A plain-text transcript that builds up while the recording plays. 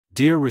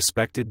Dear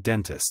respected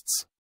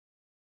dentists.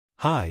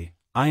 Hi,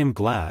 I am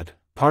Glad,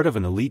 part of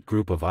an elite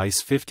group of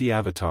ICE50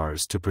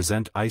 avatars to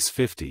present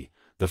ICE50,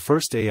 the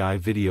first AI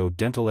video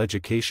dental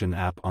education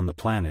app on the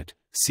planet,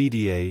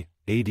 CDA,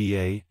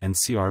 ADA and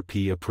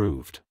C.E.R.P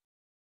approved.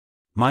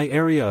 My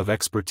area of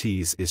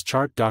expertise is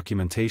chart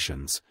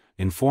documentations,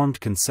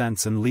 informed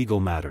consents and legal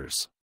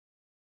matters.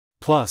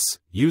 Plus,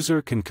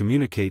 user can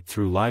communicate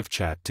through live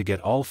chat to get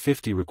all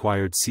 50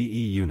 required CE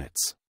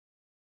units.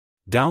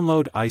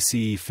 Download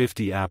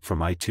ICE50 app from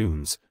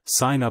iTunes,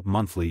 sign up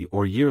monthly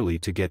or yearly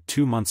to get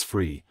 2 months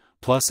free,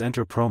 plus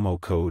enter promo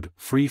code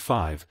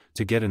FREE5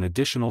 to get an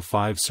additional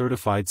 5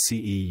 certified CE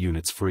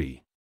units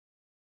free.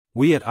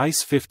 We at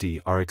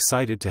ICE50 are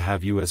excited to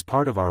have you as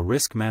part of our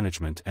risk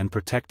management and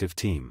protective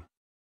team.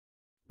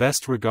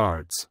 Best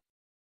regards.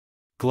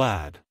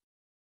 Glad.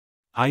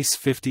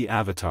 ICE50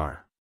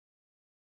 Avatar.